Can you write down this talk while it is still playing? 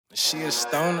She a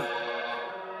stoner.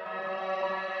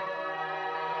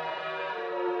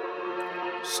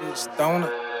 She a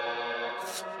stoner.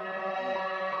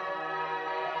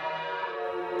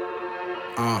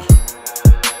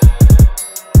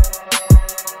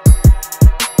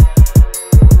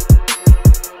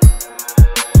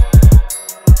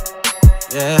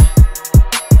 Yeah.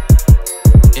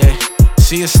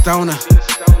 She a stoner.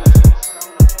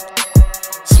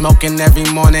 Smoking every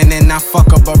morning and I fuck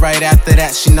her, but right after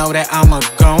that she know that I'm a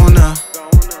goner.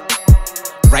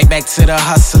 Right back to the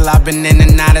hustle, I've been in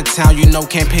and out of town, you know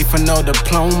can't pay for no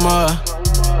diploma.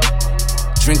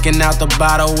 Drinking out the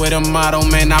bottle with a motto,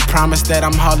 man, I promise that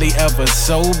I'm hardly ever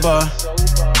sober.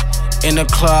 In the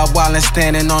club while I'm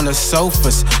standing on the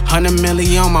sofas. 100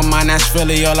 million on my mind, that's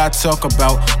really all I talk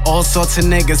about. All sorts of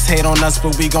niggas hate on us,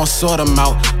 but we gon' sort them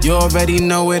out. You already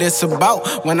know what it's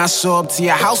about. When I show up to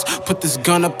your house, put this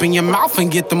gun up in your mouth and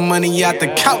get the money out the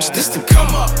couch. This to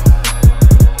come up.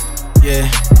 Yeah,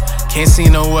 can't see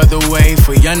no other way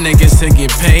for young niggas to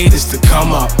get paid. This to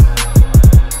come up.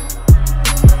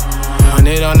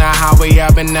 100 on the highway,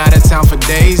 I've been out of town for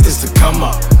days. This to come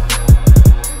up.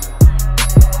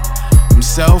 I'm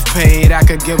self-paid, I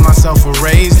could give myself a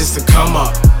raise just to come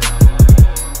up.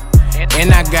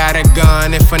 And I got a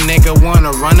gun if a nigga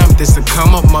wanna run up, this to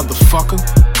come up, motherfucker.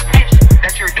 This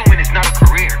that you're doing is not a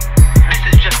career. This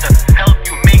is just to help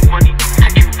you make money, to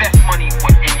invest money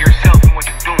in yourself and what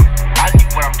you're doing. I knew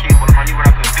what I'm capable of, I knew what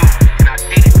I could do, and I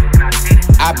did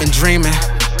it, I've been dreaming.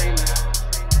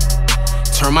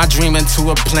 Turn my dream into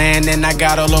a plan, and I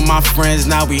got all of my friends,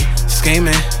 now we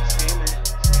scheming.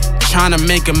 Tryna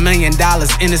make $1 million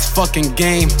in this fucking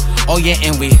game. Oh yeah,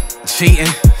 and we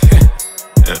cheating.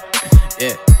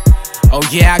 Yeah. Oh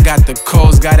yeah, I got the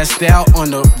codes. Gotta stay out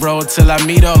on the road till I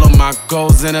meet all of my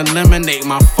goals and eliminate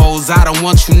my foes. I don't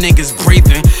want you niggas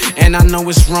breathing, and I know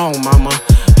it's wrong, mama.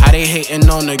 How they hating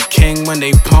on the king when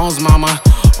they pawns, mama.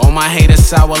 All my haters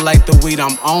sour like the weed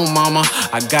I'm on, mama.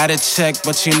 I got a check,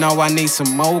 but you know I need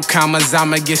some more commas.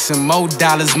 I'ma get some more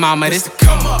dollars, mama. This to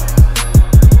come up.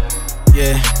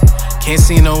 Yeah. Can't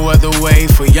see no other way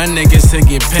for young niggas to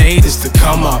get paid, is to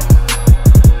come up.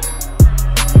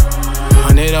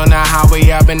 100 on the highway,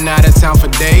 I've been out of town for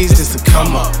days, just to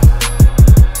come up.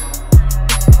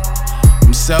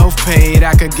 I'm self-paid,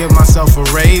 I could give myself a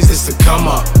raise, just to come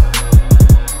up.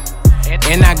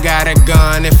 And I got a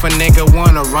gun if a nigga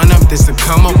wanna run up, this to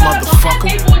come up, motherfucker.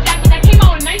 That came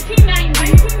out in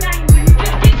 1990.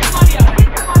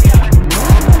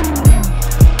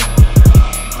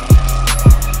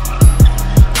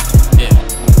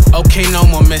 Okay, no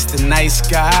more Mr. Nice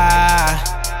Guy.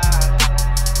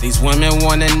 These women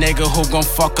want a nigga who gon'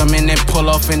 fuck them and then pull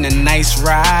off in a nice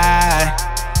ride.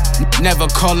 Never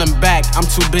callin' back, I'm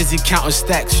too busy counting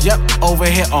stacks. Yup, over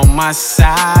here on my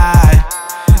side.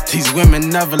 These women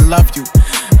never love you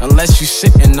unless you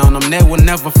shitting on them. They will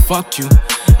never fuck you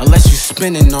unless you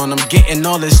spinning on them. Getting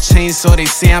all this change, so they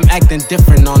say I'm acting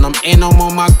different on them. Ain't no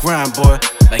more my grind, boy.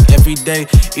 Like every day,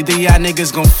 either y'all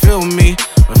niggas gon' feel me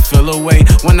or feel away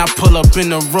when I pull up in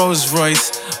the Rolls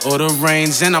Royce or the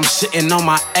Range and I'm shitting on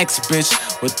my ex bitch.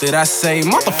 What did I say,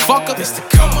 motherfucker? This to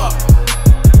come up.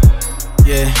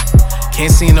 Yeah,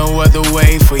 can't see no other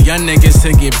way for young niggas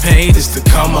to get paid. This to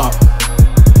come up.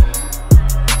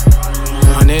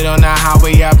 100 on the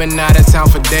highway, I've been out of town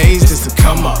for days. This to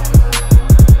come up.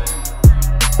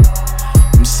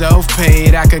 I'm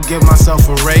self-paid, I could give myself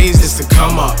a raise. This to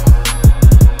come up.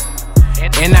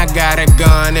 And I got a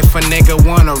gun if a nigga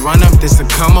wanna run up, this to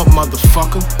come up,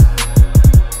 motherfucker.